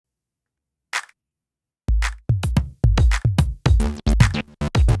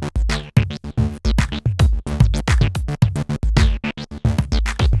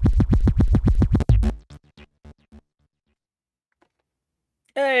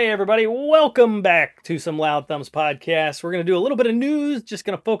Hey, everybody, welcome back to some Loud Thumbs podcast. We're going to do a little bit of news, just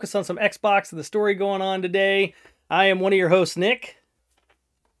going to focus on some Xbox and the story going on today. I am one of your hosts, Nick.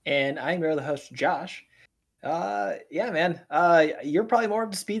 And I'm your other host, Josh. Yeah, man. You're probably more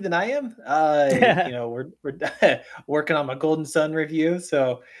up to speed than I am. We're working on my Golden Sun review,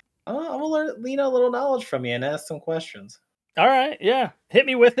 so I'm gonna lean a little knowledge from you and ask some questions. All right, yeah, hit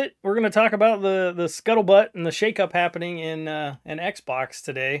me with it. We're going to talk about the scuttlebutt and the shakeup happening in Xbox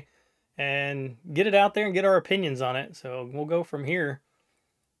today and get it out there and get our opinions on it. So we'll go from here.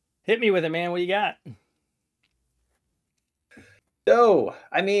 Hit me with it, man. What you got? So,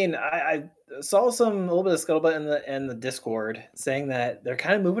 I saw a little bit of scuttlebutt in the Discord saying that they're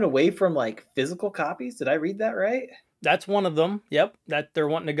kind of moving away from like physical copies. Did I read that right? That's one of them. Yep, that they're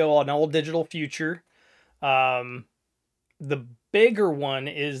wanting to go on all digital future. The bigger one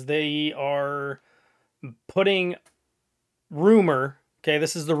is they are putting rumor. Okay,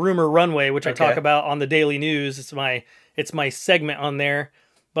 this is the rumor runway, which I talk about on the daily news. It's my segment on there.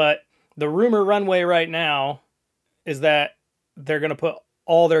 But the rumor runway right now is that they're going to put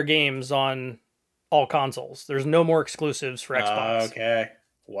all their games on all consoles. There's no more exclusives for Xbox. Okay.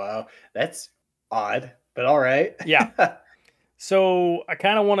 Wow. That's odd, but all right. Yeah. So I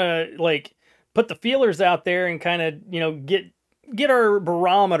kind of want to put the feelers out there and kind of, get our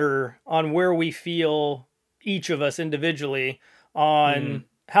barometer on where we feel each of us individually on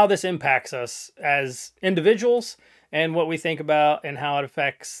how this impacts us as individuals and what we think about and how it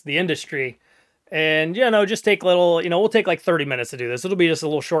affects the industry. And, just take we'll take like 30 minutes to do this. It'll be just a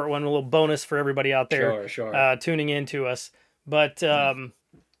little short one, a little bonus for everybody out there tuning in to us. But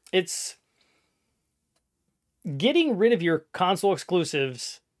it's getting rid of your console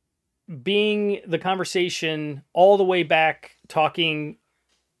exclusives being the conversation all the way back talking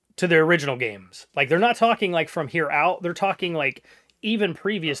to the original games. Like, they're not talking like from here out. They're talking like even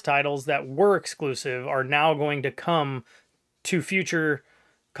previous titles that were exclusive are now going to come to future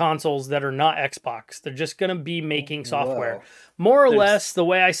consoles that are not Xbox. They're just going to be making software. Whoa. More or less, the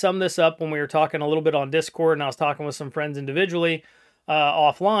way I summed this up when we were talking a little bit on Discord and I was talking with some friends individually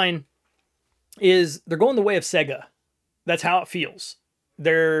offline, is they're going the way of Sega. That's how it feels.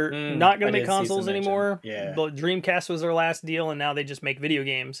 They're not going to make consoles anymore. Yeah. The Dreamcast was their last deal, and now they just make video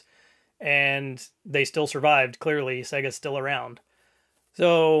games. And they still survived, clearly. Sega's still around.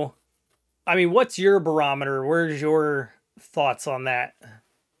 So, what's your barometer? Where's your thoughts on that?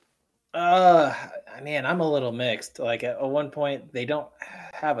 I'm a little mixed. Like, at one point, they don't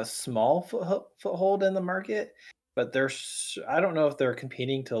have a small foothold in the market, but I don't know if they're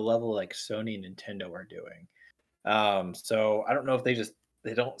competing to a level like Sony and Nintendo are doing. So I don't know if they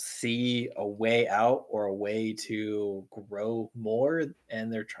don't see a way out or a way to grow more,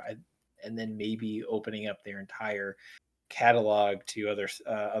 and and then maybe opening up their entire catalog to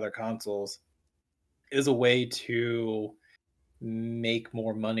other consoles is a way to make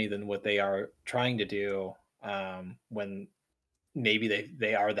more money than what they are trying to do, when maybe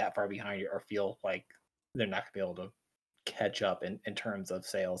they are that far behind or feel like they're not going to be able to catch up in terms of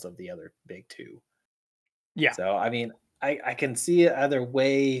sales of the other big two. Yeah. So, I can see it either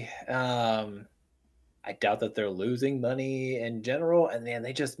way. I doubt that they're losing money in general. And then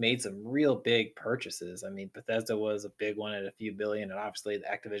they just made some real big purchases. Bethesda was a big one at a few billion. And obviously, the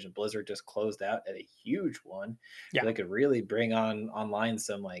Activision Blizzard just closed out at a huge one. Yeah. So they could really bring online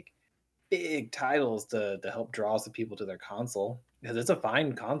some like big titles to help draw some people to their console, because it's a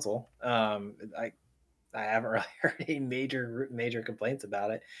fine console. I haven't really heard any major complaints about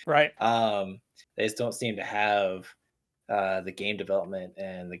it. Right. They just don't seem to have the game development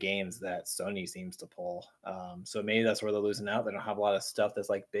and the games that Sony seems to pull. So maybe that's where they're losing out. They don't have a lot of stuff that's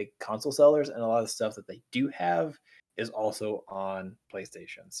like big console sellers, and a lot of stuff that they do have is also on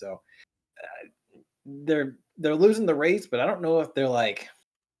PlayStation. So they're losing the race, but I don't know if they're like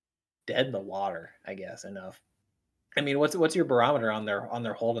dead in the water, I guess, enough. What's your barometer on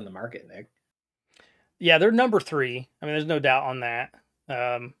their hold in the market, Nick? Yeah, they're number 3. There's no doubt on that.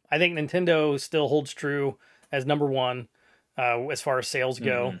 I think Nintendo still holds true as number 1 as far as sales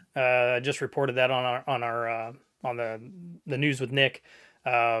go. I just reported that on the news with Nick.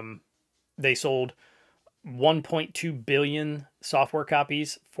 They sold 1.2 billion software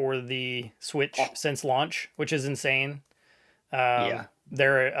copies for the Switch since launch, which is insane. Yeah.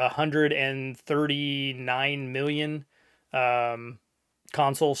 There are 139 million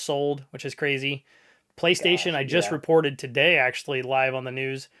consoles sold, which is crazy. PlayStation, I just reported today, actually live on the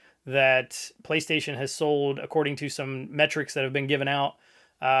news, that PlayStation has sold, according to some metrics that have been given out,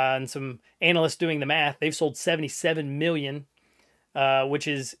 and some analysts doing the math, they've sold 77 million, which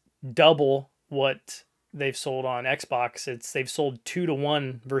is double what they've sold on Xbox. They've sold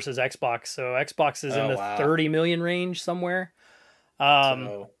 2-1 versus Xbox. So Xbox is in Oh the wow. 30 million range somewhere.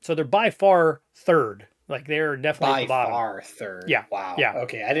 So So they're by far third. Like they're definitely at the by bottom. far third. Yeah. Wow. Yeah.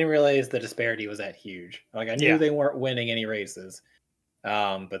 Okay, I didn't realize the disparity was that huge. Like I knew Yeah. they weren't winning any races,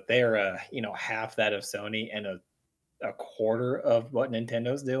 but they're half that of Sony and a quarter of what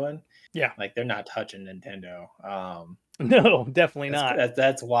Nintendo's doing. Yeah. Like they're not touching Nintendo. No, definitely not.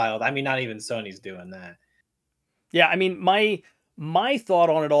 That's wild. I mean, not even Sony's doing that. Yeah, I mean, my thought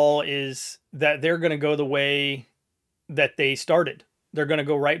on it all is that they're going to go the way that they started. They're going to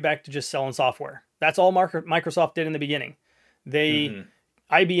go right back to just selling software. That's all Microsoft did in the beginning. They Hmm.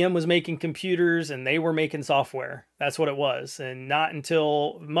 IBM was making computers and they were making software. That's what it was. And not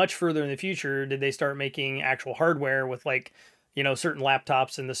until much further in the future did they start making actual hardware with like, certain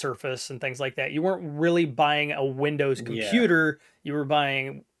laptops and the Surface and things like that. You weren't really buying a Windows Yeah, computer, you were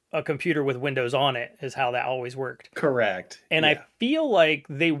buying a computer with Windows on it, is how that always worked. correct. And I Yeah, feel like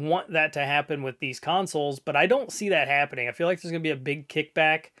they want that to happen with these consoles, but I don't see that happening. I feel like there's going to be a big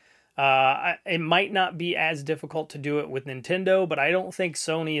kickback. It might not be as difficult to do it with Nintendo, but I don't think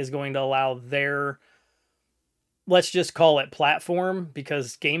Sony is going to allow their, let's just call it platform,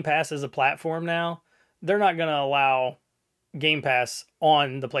 because Game Pass is a platform now. They're not going to allow Game Pass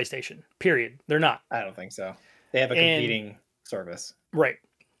on the PlayStation, period. They're not. I don't think so. They have a And competing service. right.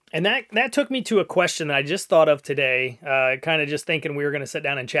 And that took me to a question that I just thought of today, kind of just thinking we were going to sit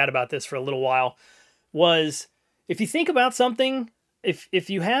down and chat about this for a little while, was if you think about something, if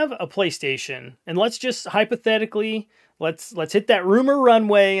you have a PlayStation, and let's just hypothetically, let's hit that rumor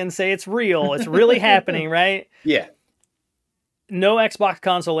runway and say it's real, it's really happening, right? Yeah, No Xbox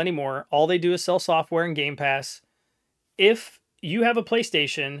console anymore. All they do is sell software and Game Pass. If you have a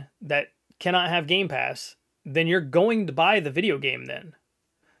PlayStation that cannot have Game Pass, then you're going to buy the video game then,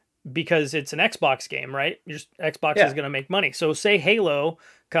 because it's an Xbox game, right? Xbox is yeah, going to make money. So say Halo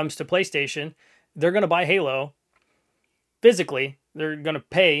comes to PlayStation, they're going to buy Halo physically. They're going to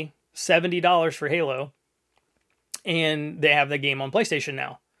pay $70 for Halo, and they have the game on PlayStation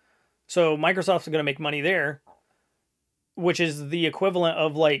now. So Microsoft's going to make money there, which is the equivalent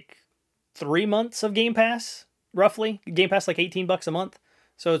of like 3 months of Game Pass, roughly. Game Pass like $18 a month.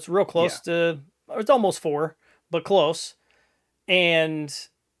 So it's real yeah. close to, it's almost 4, but close. And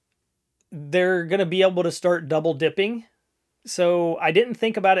they're going to be able to start double dipping. So I didn't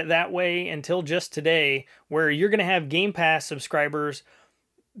think about it that way until just today, where you're going to have Game Pass subscribers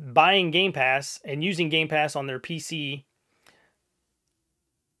buying Game Pass and using Game Pass on their PC.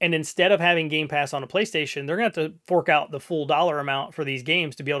 And instead of having Game Pass on a PlayStation, they're going to have to fork out the full dollar amount for these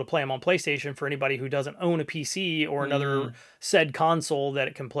games to be able to play them on PlayStation for anybody who doesn't own a PC or another Mm, said console that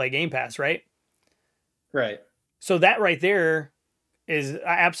it can play Game Pass, right? right. So that right there is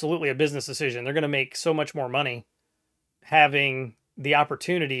absolutely a business decision. They're going to make so much more money having the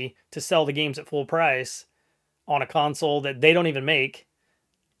opportunity to sell the games at full price on a console that they don't even make,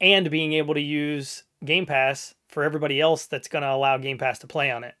 and being able to use Game Pass for everybody else that's going to allow Game Pass to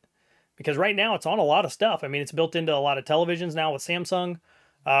play on it. Because right now it's on a lot of stuff. I mean, it's built into a lot of televisions now with Samsung.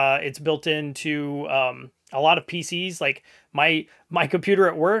 It's built into a lot of PCs. Like my computer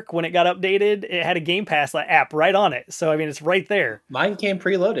at work, when it got updated, it had a Game Pass app right on it. So I mean, it's right there. Mine came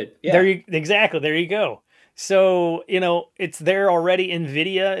preloaded. There Yeah. you exactly. There you go. So it's there already.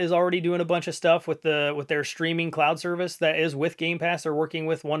 Nvidia is already doing a bunch of stuff with their streaming cloud service that is with Game Pass. They're working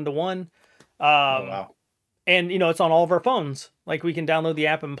with 1-to-1, Oh wow. and it's on all of our phones. Like we can download the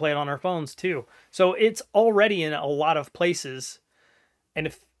app and play it on our phones too. So it's already in a lot of places.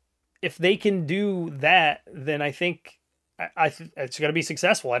 And if they can do that, then I think it's going to be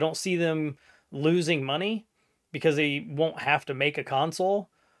successful. I don't see them losing money because they won't have to make a console.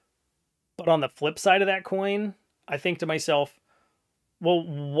 But on the flip side of that coin, I think to myself, well,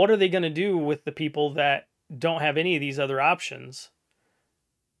 what are they going to do with the people that don't have any of these other options?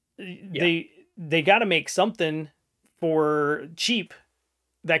 Yeah. They got to make something for cheap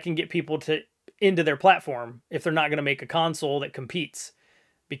that can get people to into their platform if they're not going to make a console that competes,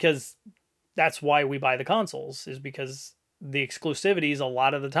 because that's why we buy the consoles, is because the exclusivities a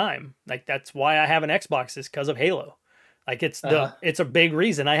lot of the time. Like that's why I have an Xbox, is because of Halo. Like Uh-huh. it's a big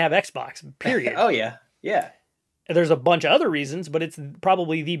reason I have Xbox, period. Oh yeah. Yeah. There's a bunch of other reasons, but it's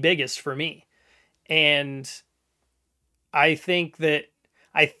probably the biggest for me. And I think that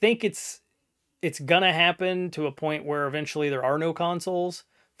I think it's gonna happen to a point where eventually there are no consoles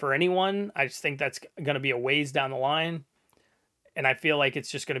for anyone. I just think that's gonna be a ways down the line. And I feel like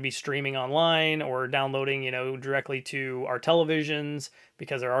it's just going to be streaming online or downloading, directly to our televisions,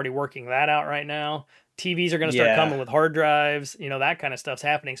 because they're already working that out right now. TVs are going to start Yeah. coming with hard drives, that kind of stuff's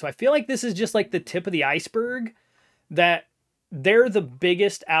happening. So I feel like this is just like the tip of the iceberg, that they're the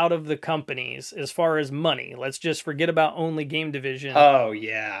biggest out of the companies as far as money. Let's just forget about only game division. Oh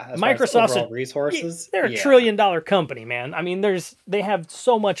yeah. As far as Microsoft's overall resources, they're a yeah. $1 trillion company, man. I mean, they have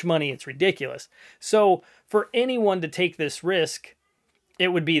so much money, it's ridiculous. So for anyone to take this risk, it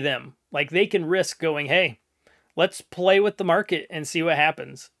would be them. Like, they can risk going, hey, let's play with the market and see what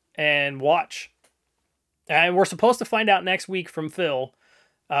happens and watch. And we're supposed to find out next week from Phil,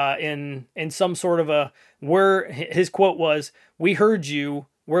 in some sort of a, where his quote was, "We heard you,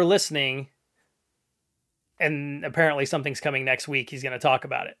 we're listening," and apparently something's coming next week. He's going to talk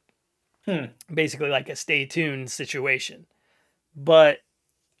about it. Basically, like a stay tuned situation. But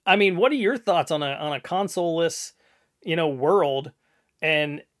I mean, what are your thoughts on a console-less, world,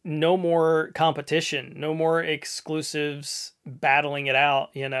 and no more competition, no more exclusives battling it out,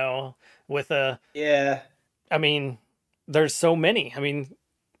 with a, Yeah. I mean, there's so many. I mean,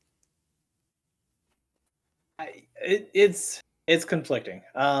 It's conflicting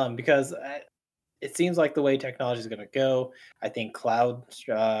because it seems like the way technology is going to go. I think cloud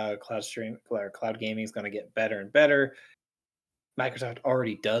stream or cloud gaming is going to get better and better. Microsoft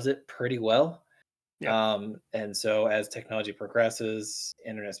already does it pretty well. yeah, And so as technology progresses,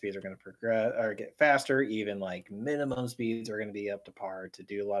 internet speeds are going to progress or get faster. Even like minimum speeds are going to be up to par to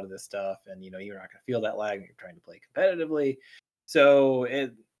do a lot of this stuff. And you're not going to feel that lag when you're trying to play competitively. So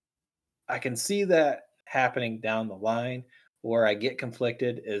I can see that happening down the line. Where I get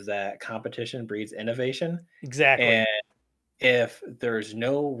conflicted is that competition breeds innovation. exactly. And if there's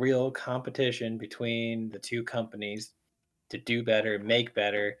no real competition between the two companies to do better, make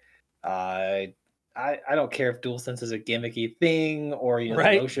better, uh, I don't care if DualSense is a gimmicky thing or the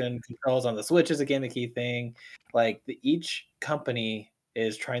Right? motion controls on the Switch is a gimmicky thing. Like each company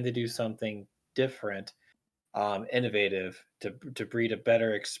is trying to do something different, innovative to breed a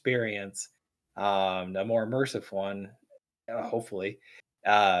better experience, a more immersive one, hopefully,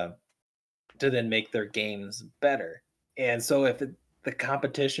 uh, to then make their games better. And so if the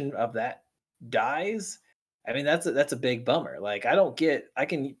competition of that dies, I mean that's a big bummer. Like I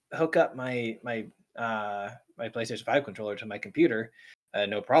can hook up my PlayStation 5 controller to my computer,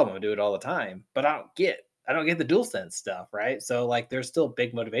 no problem. I do it all the time, but I don't get the DualSense stuff, right? So like there's still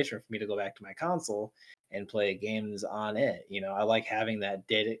big motivation for me to go back to my console and play games on it. I like having that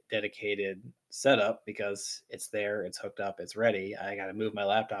dedicated setup because it's there, it's hooked up, it's ready. I got to move my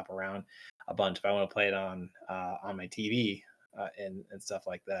laptop around a bunch if I want to play it on my TV, and stuff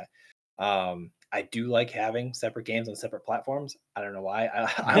like that. I do like having separate games on separate platforms. I don't know why.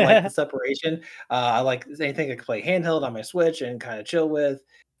 I like the separation. I like anything I can play handheld on my Switch and kind of chill with.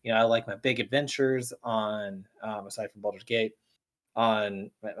 I like my big adventures on, aside from Baldur's Gate, on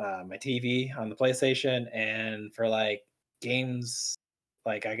my TV on the PlayStation, and for like games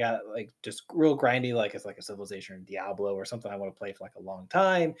like I got like just real grindy, like it's like a Civilization or Diablo or something I want to play for like a long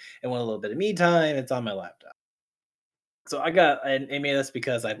time and want a little bit of me time. It's on my laptop. So and maybe that's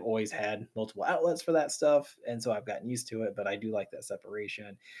because I've always had multiple outlets for that stuff, and so I've gotten used to it. But I do like that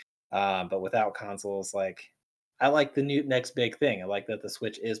separation. But without consoles, like I like the new next big thing. I like that the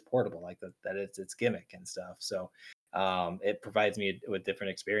Switch is portable, like that it's its gimmick and stuff. So it provides me with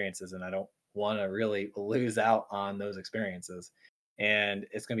different experiences, and I don't want to really lose out on those experiences. And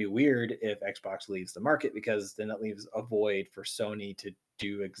it's going to be weird if Xbox leaves the market because then it leaves a void for Sony to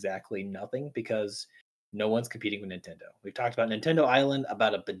do exactly nothing because no one's competing with Nintendo. We've talked about Nintendo Island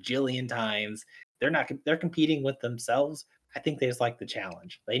about a bajillion times. They're competing with themselves. I think they just like the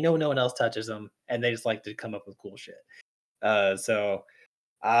challenge. They know no one else touches them, and they just like to come up with cool shit. So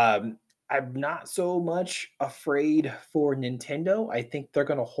I'm not so much afraid for Nintendo. I think they're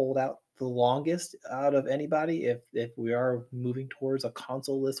going to hold out the longest out of anybody if we are moving towards a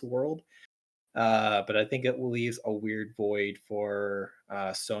console-less world. But I think it will leave a weird void for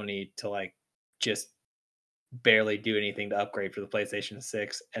Sony to like just barely do anything to upgrade for the PlayStation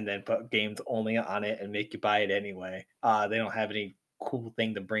 6 and then put games only on it and make you buy it anyway. They don't have any cool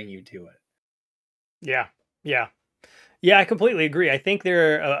thing to bring you to it. Yeah. Yeah. Yeah, I completely agree. I think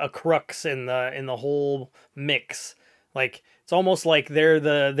they're a crux in the whole mix. Like, it's almost like they're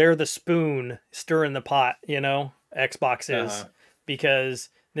the spoon stirring the pot, Xbox is, Uh-huh. because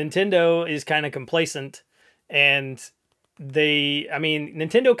Nintendo is kind of complacent, and I mean,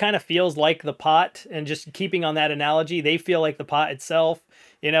 Nintendo kind of feels like the pot, and just keeping on that analogy, they feel like the pot itself.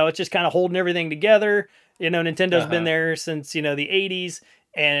 It's just kind of holding everything together. Nintendo's been Uh-huh. there since, the 80s,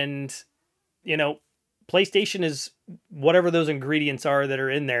 and you know, PlayStation is whatever those ingredients are that are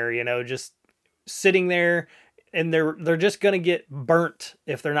in there, just sitting there, and they're just gonna get burnt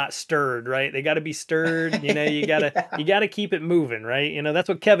if they're not stirred, right? They got to be stirred. You gotta Yeah. you gotta keep it moving, right? That's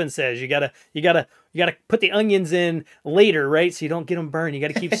what Kevin says. You gotta put the onions in later, right? So you don't get them burned. You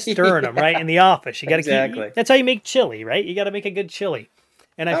got to keep stirring them, right? Yeah, In the office, you got to keep. exactly. That's how you make chili, right? You got to make a good chili.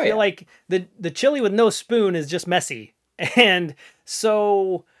 And I Oh feel yeah. like the chili with no spoon is just messy, and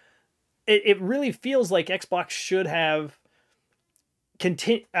so it really feels like Xbox should have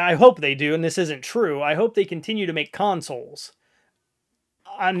continue. I hope they do, and this isn't true. I hope they continue to make consoles.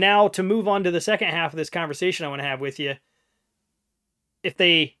 Now to move on to the second half of this conversation I want to have with you. If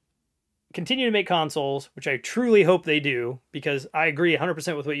they continue to make consoles, which I truly hope they do, because I agree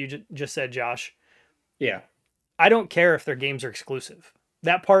 100% with what you just said, Josh. Yeah. I don't care if their games are exclusive.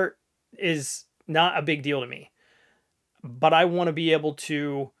 That part is not a big deal to me. But I want to be able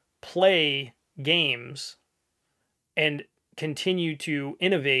to play games and continue to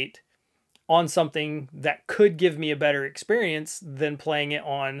innovate on something that could give me a better experience than playing it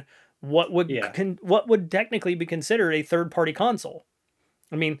on Yeah. what would technically be considered a third party console.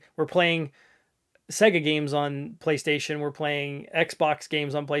 I mean, we're playing Sega games on PlayStation, we're playing Xbox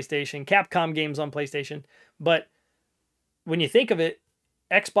games on PlayStation, Capcom games on PlayStation, but when you think of it,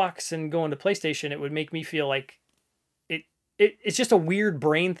 Xbox and going to PlayStation, it would make me feel like it, it's just a weird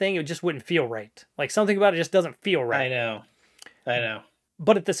brain thing. It just wouldn't feel right. Like something about it just doesn't feel I right. know. I know.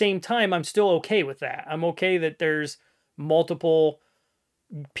 But at the same time, I'm still okay with that. I'm okay that there's multiple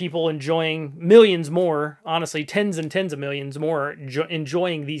people enjoying millions more, honestly, tens and tens of millions more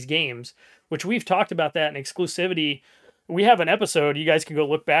enjoying these games, which we've talked about that in exclusivity. We have an episode, you guys can go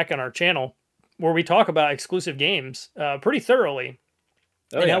look back on our channel, where we talk about exclusive games pretty thoroughly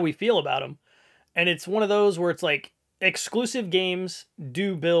Oh and how yeah. we feel about them. And it's one of those where it's like exclusive games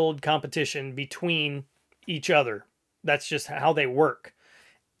do build competition between each other. That's just how they work.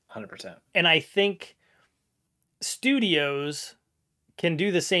 100%. And I think studios can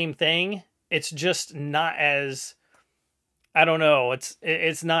do the same thing. It's just not as, I don't know,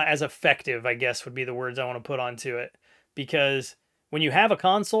 it's not as effective, I guess would be the words I want to put onto it. Because when you have a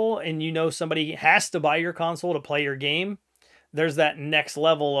console and somebody has to buy your console to play your game, there's that next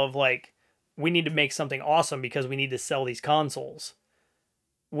level of like, we need to make something awesome because we need to sell these consoles.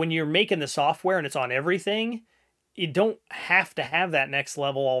 When you're making the software and it's on everything, you don't have to have that next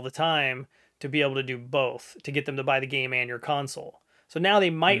level all the time to be able to do both, to get them to buy the game and your console. So now they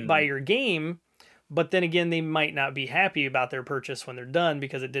might buy Mm. your game, but then again, they might not be happy about their purchase when they're done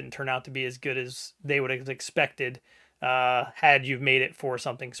because it didn't turn out to be as good as they would have expected had you made it for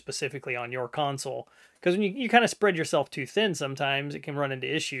something specifically on your console. Because when you kind of spread yourself too thin sometimes, it can run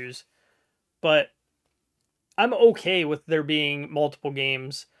into issues. But I'm okay with there being multiple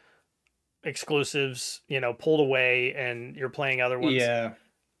games exclusives, pulled away and you're playing other ones. Yeah.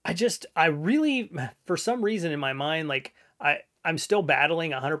 I really, for some reason in my mind, like I'm still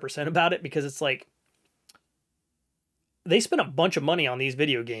battling 100% about it because it's like they spent a bunch of money on these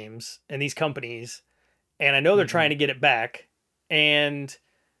video games and these companies, and I know they're trying Hmm. to get it back. And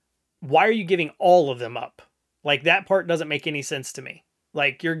why are you giving all of them up? Like that part doesn't make any sense to me.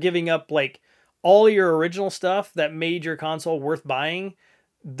 Like you're giving up like all your original stuff that made your console worth buying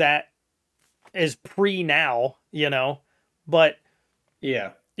that is pre now, but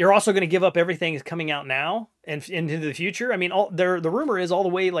Yeah. you're also going to give up everything that's coming out now and into the future. I mean, the rumor is all the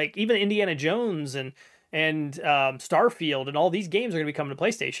way like even Indiana Jones and Starfield and all these games are going to be coming to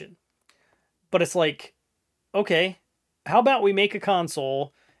PlayStation. But it's like, okay, how about we make a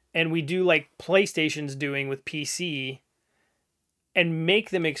console and we do like PlayStation's doing with PC and make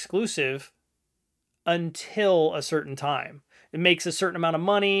them exclusive until a certain time. It makes a certain amount of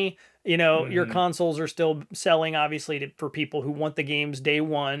money. Your Hmm. consoles are still selling, obviously, for people who want the games day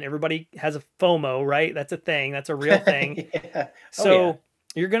one. Everybody has a FOMO, right? That's a thing. That's a real thing. Yeah. Oh yeah. So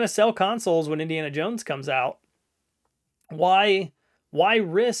you're gonna sell consoles when Indiana Jones comes out. Why? Why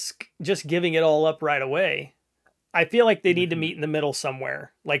risk just giving it all up right away? I feel like they need to Hmm. meet in the middle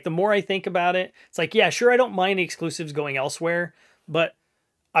somewhere. Like the more I think about it, it's like, yeah, sure, I don't mind the exclusives going elsewhere, but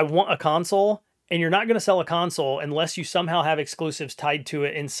I want a console, and you're not going to sell a console unless you somehow have exclusives tied to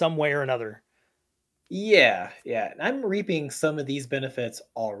it in some way or another. Yeah, yeah. And I'm reaping some of these benefits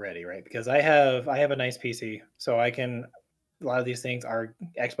already, right? Because I have a nice PC, so I can a lot of these things are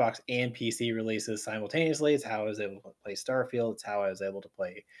Xbox and PC releases simultaneously. It's how I was able to play Starfield. It's how I was able to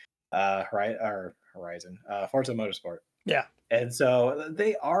play Horizon, Forza Motorsport. Yeah. And so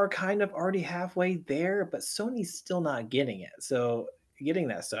they are kind of already halfway there, but Sony's still not getting it. So getting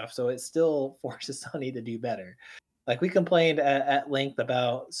that stuff. So it still forces Sony to do better. Like we complained at length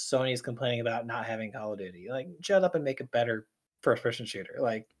about Sony's complaining about not having Call of Duty. Like, shut up and make a better first person shooter.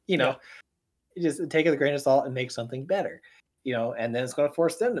 Like, Yeah. You just take it with a grain of salt and make something better, and then it's going to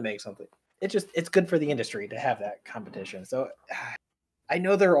force them to make something. It's good for the industry to have that competition. So I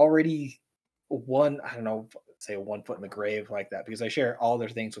know they're already I don't know, say 1 foot in the grave like that because I share all their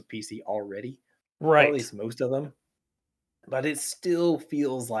things with PC already, or at Right. least most of them. But it still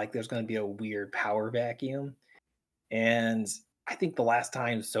feels like there's going to be a weird power vacuum. And I think the last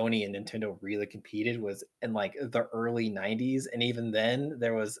time Sony and Nintendo really competed was in like the early 90s. And even then,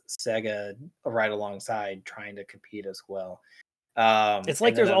 there was Sega right alongside trying to compete as well. It's like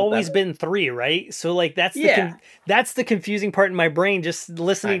And then there's always been three, right? So like yeah, that's the confusing part in my brain. Just I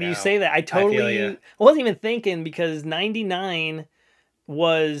listening to you know. say that, I feel you. I wasn't even thinking because '99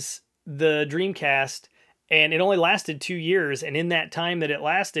 was the Dreamcast, and it only lasted 2 years. And in that time that it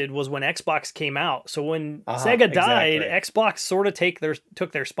lasted was when Xbox came out. So when Sega died, Exactly. Xbox sort of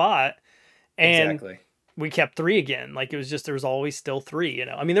took their spot, and Exactly. we kept three again. Like it was just there was always still three.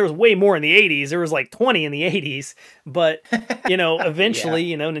 I mean, there was way more in the '80s. There was like 20 in the '80s, but Yeah. eventually,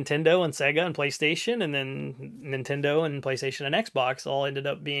 Nintendo and Sega and PlayStation, and then Nintendo and PlayStation and Xbox all ended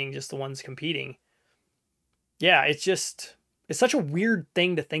up being just the ones competing. Yeah, it's such a weird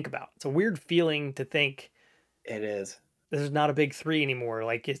thing to think about. It's a weird feeling to think It is. there's not a big three anymore.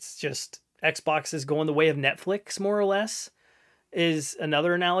 Like it's just Xbox is going the way of Netflix, more or less, is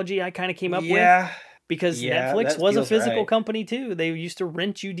another analogy I kind of came up with Yeah. because Yeah, Netflix that was a feels physical right. company too. They used to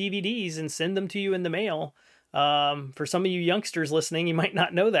rent you DVDs and send them to you in the mail. For some of you youngsters listening, you might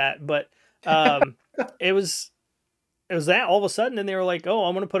not know that, but um, it was it was that all of a sudden, and they were like, "Oh, I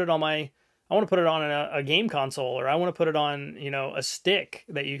want to put it on a game console, or I want to put it on a stick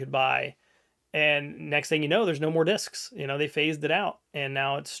that you could buy." And next thing you know, there's no more discs. They phased it out, and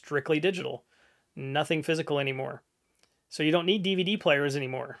now it's strictly digital, nothing physical anymore. So you don't need DVD players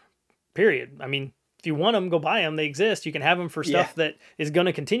anymore. Period. I mean, if you want them, go buy them. They exist. You can have them for Yeah. stuff that is going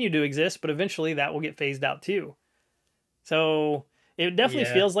to continue to exist, but eventually that will get phased out too. So it definitely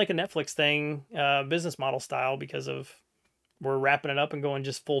Yeah. feels like a Netflix thing, business model style, because of we're wrapping it up and going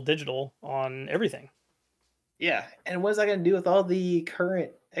just full digital on everything. Yeah. And what is that going to do with all the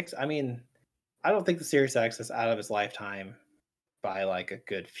current I mean, I don't think the Series X is out of its lifetime by like a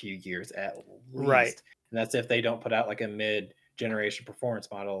good few years at Right. least. And that's if they don't put out like a mid generation performance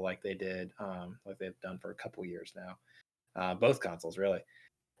model like they've done for a couple years now. Both consoles really.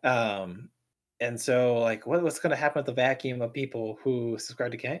 Um, and so like what's going to happen with the vacuum of people who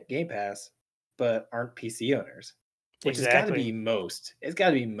subscribe to Game Pass but aren't PC owners, which has got to be Exactly. most. It's got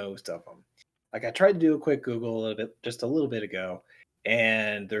to be most of them. Like I tried to do a quick Google just a little bit ago,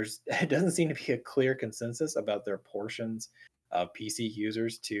 and there's it doesn't seem to be a clear consensus about their portions of PC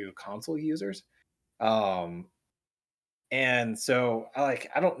users to console users. Um, and so I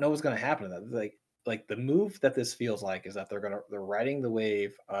don't know what's going to happen to that. Like the move that this feels like is that they're riding the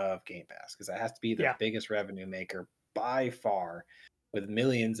wave of Game Pass because it has to be their Yeah. biggest revenue maker by far, with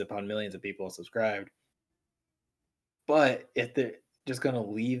millions upon millions of people subscribed. But if they're just going to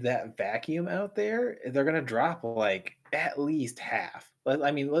leave that vacuum out there, they're going to drop like at least half.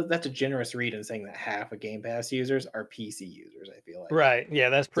 I mean, that's a generous read in saying that half of Game Pass users are PC users. I feel like Right. Yeah,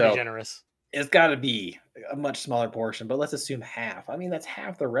 that's pretty so generous. it's got to be a much smaller portion, but let's assume half. I mean, that's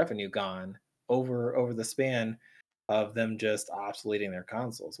half the revenue gone over the span of them just obsoleting their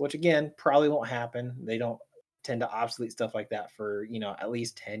consoles, which again probably won't happen. They don't tend to obsolete stuff like that for at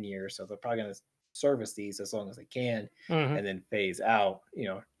least 10 years, so they're probably going to service these as long as they can, Hmm. and then phase out.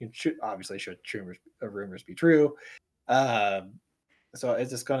 It should obviously should rumors be true. Uh, so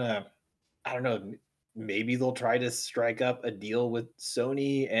it's just gonna I don't know. Maybe they'll try to strike up a deal with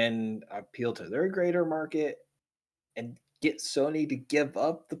Sony and appeal to their greater market and get Sony to give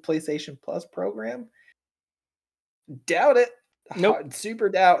up the PlayStation Plus program. Doubt it. Nope. Super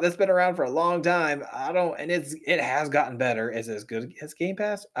doubt. That's been around for a long time. I don't, and it has gotten better. Is it as good as Game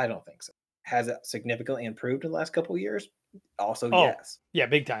Pass? I don't think so. Has it significantly improved in the last couple of years? Also, Oh, yes. yeah,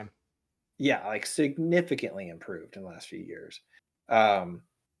 big time. Yeah, like significantly improved in the last few years. Um,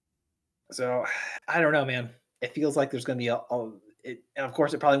 So I don't know, man. It feels like there's going to be and of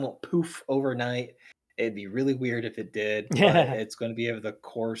course, it probably won't poof overnight. It'd be really weird if it did, but Yeah. it's going to be over the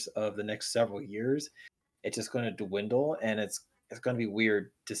course of the next several years. It's just going to dwindle, and it's going to be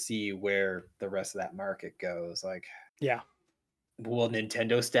weird to see where the rest of that market goes. Like, Yeah. will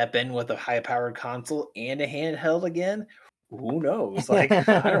Nintendo step in with a high-powered console and a handheld again? Who knows? Like,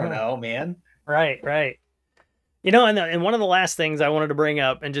 I don't know, man. Right, right. And one of the last things I wanted to bring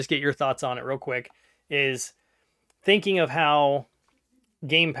up and just get your thoughts on it real quick is thinking of how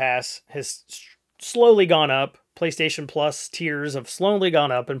Game Pass has slowly gone up. PlayStation Plus tiers have slowly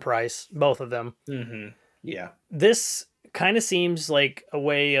gone up in price, both of them. Yeah. This kind of seems like a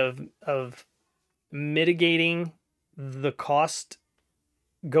way of mitigating the cost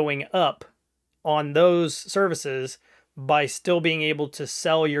going up on those services by still being able to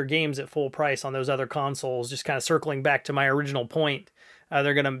sell your games at full price on those other consoles. Just kind of circling back to my original point,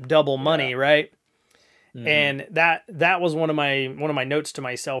 they're going to double Yeah. money, right? Hmm. And that was one of my notes to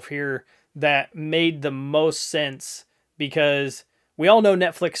myself here that made the most sense, because we all know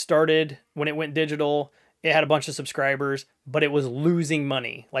Netflix started when it went digital. It had a bunch of subscribers, but it was losing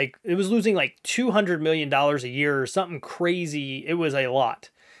money. Like it was losing like $200 million a year or something crazy. It was a lot.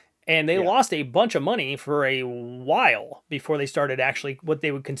 And they Yeah. lost a bunch of money for a while before they started actually what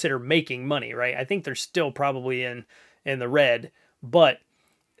they would consider making money, right? I think they're still probably in the red, but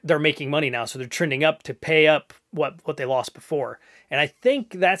they're making money now, so they're trending up to pay up what they lost before. And I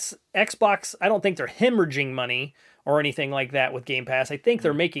think that's Xbox. I don't think they're hemorrhaging money or anything like that with Game Pass. I think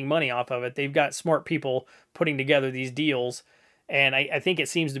they're Mm. making money off of it. They've got smart people putting together these deals, and I think it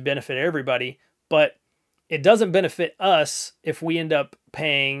seems to benefit everybody. But it doesn't benefit us if we end up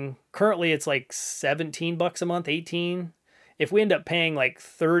paying. Currently, it's like $17 a month, 18. If we end up paying like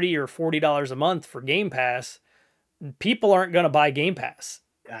 $30 or $40 a month for Game Pass, people aren't going to buy Game Pass.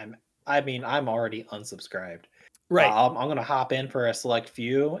 I'm already unsubscribed. Right. I'm gonna hop in for a select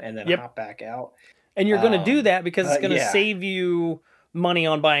few and then Yep. hop back out. And you're going to do that because it's But going to yeah, save you money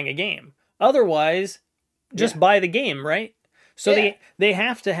on buying a game. Otherwise, yeah, just buy the game, right? So yeah. they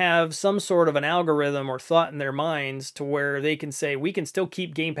have to have some sort of an algorithm or thought in their minds to where they can say we can still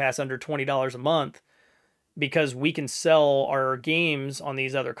keep Game Pass under $20 a month because we can sell our games on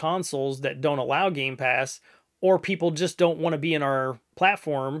these other consoles that don't allow Game Pass, or people just don't want to be in our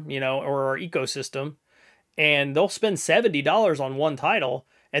platform, or our ecosystem, and they'll spend $70 on one title,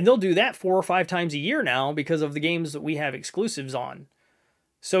 and they'll do that 4 or 5 times a year now because of the games that we have exclusives on.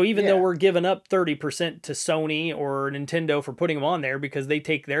 So even though Yeah. we're giving up 30% to Sony or Nintendo for putting them on there because they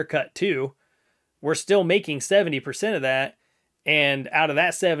take their cut too, we're still making 70% of that. And out of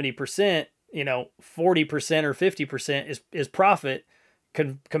that 70%, 40% or 50% is profit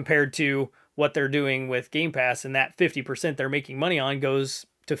compared to what they're doing with Game Pass. And that 50% they're making money on goes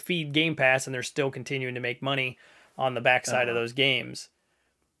to feed Game Pass, and they're still continuing to make money on the backside of Uh-huh. those games.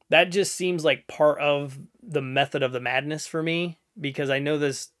 That just seems like part of the method of the madness for me, because I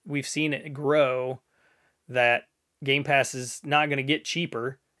know we've seen it grow, that Game Pass is not going to get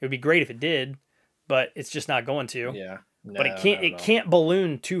cheaper. It would be great if it did, but it's just not going to. Yeah. But it No, can't not at it all. can't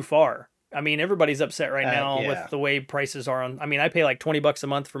balloon too far. I mean, everybody's upset right now with Yeah. the way prices are on. I mean, I pay like $20 a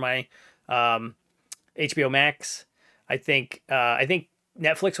month for my um, HBO Max. I think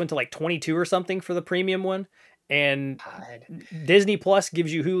Netflix went to like 22 or something for the premium one, and God. Disney Plus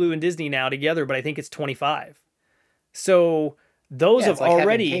gives you Hulu and Disney now together, but I think it's 25. So those Yeah, have it's like having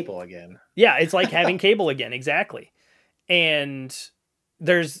already, cable again. yeah, it's like having cable again, exactly. And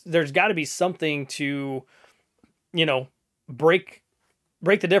there's got to be something to, you know, break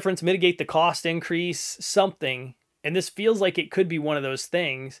break the difference, mitigate the cost increase, something. And this feels like it could be one of those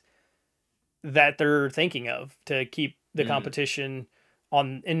things that they're thinking of to keep the Mm. competition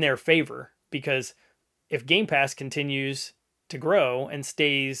on in their favor, because if Game Pass continues to grow and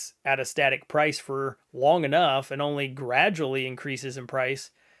stays at a static price for long enough and only gradually increases in price,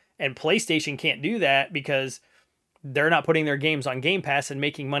 and PlayStation can't do that because they're not putting their games on Game Pass and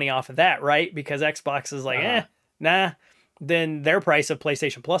making money off of that, right? Because Xbox is like, Uh-huh. nah, then their price of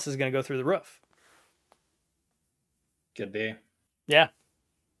PlayStation Plus is going to go through the roof. Could be. Yeah.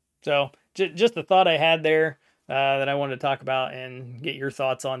 So just the thought I had there, that I wanted to talk about and get your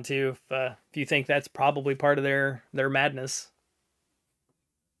thoughts on too. If you think that's probably part of their madness.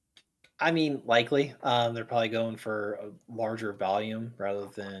 I mean, likely. They're probably going for a larger volume rather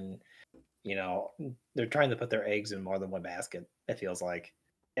than, you know, they're trying to put their eggs in more than one basket, it feels like.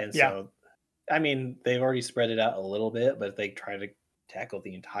 And Yeah. so, I mean, they've already spread it out a little bit, but if they try to tackle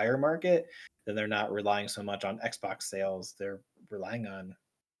the entire market, then they're not relying so much on Xbox sales. They're relying on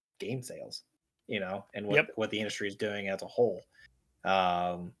game sales, and what Yep. what the industry is doing as a whole.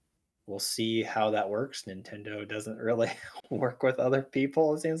 Um, we'll see how that works. Nintendo doesn't really work with other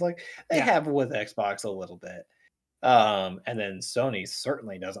people. It seems like they Yeah. have with Xbox a little bit, and then Sony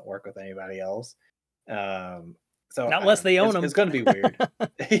certainly doesn't work with anybody else. Um, so Not I don't unless know. they own It's them. going to be weird.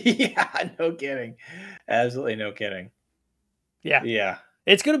 Yeah, no kidding. Absolutely no kidding. Yeah. Yeah.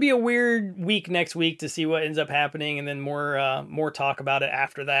 It's going to be a weird week next week to see what ends up happening, and then more talk about it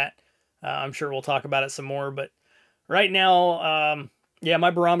after that. I'm sure we'll talk about it some more, but right now, yeah, my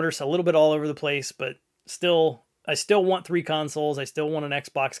barometer's a little bit all over the place, but I still want 3 consoles. I still want an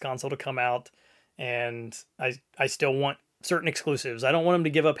Xbox console to come out, and I still want certain exclusives. I don't want them to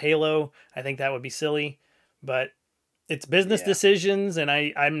give up Halo. I think that would be silly, but It's business Yeah, decisions, and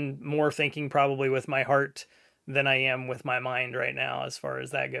I'm more thinking probably with my heart than I am with my mind right now as far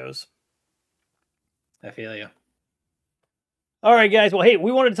as that goes. I feel you. All right, guys. Well, hey,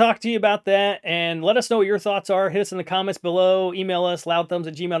 we wanted to talk to you about that and let us know what your thoughts are. Hit us in the comments below. Email us,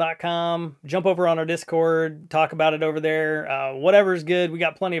 loudthumbs@gmail.com. Jump over on our Discord. Talk about it over there. Whatever's good. We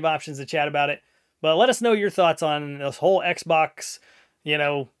got plenty of options to chat about it. But let us know your thoughts on this whole Xbox,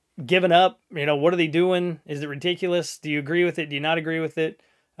 giving up. What are they doing? Is it ridiculous? Do you agree with it? Do you not agree with it?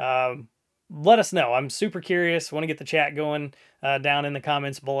 Um, Let us know. I'm super curious. Want to get the chat going down in the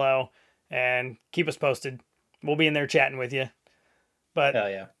comments below and keep us posted. We'll be in there chatting with you. But Hell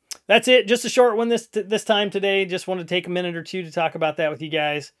yeah. that's it. Just a short one this time today. Just wanted to take a minute or two to talk about that with you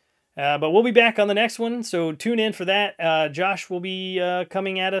guys. But we'll be back on the next one, so tune in for that. Josh will be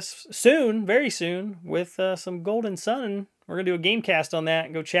coming at us soon, very soon, with some Golden Sun. We're gonna do a game cast on that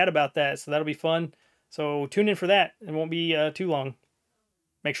and go chat about that. So that'll be fun. So tune in for that. It won't be too long.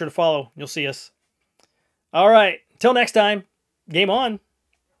 Make sure to follow. You'll see us. All right. Till next time. Game on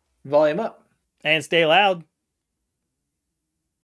Volume up. and stay loud.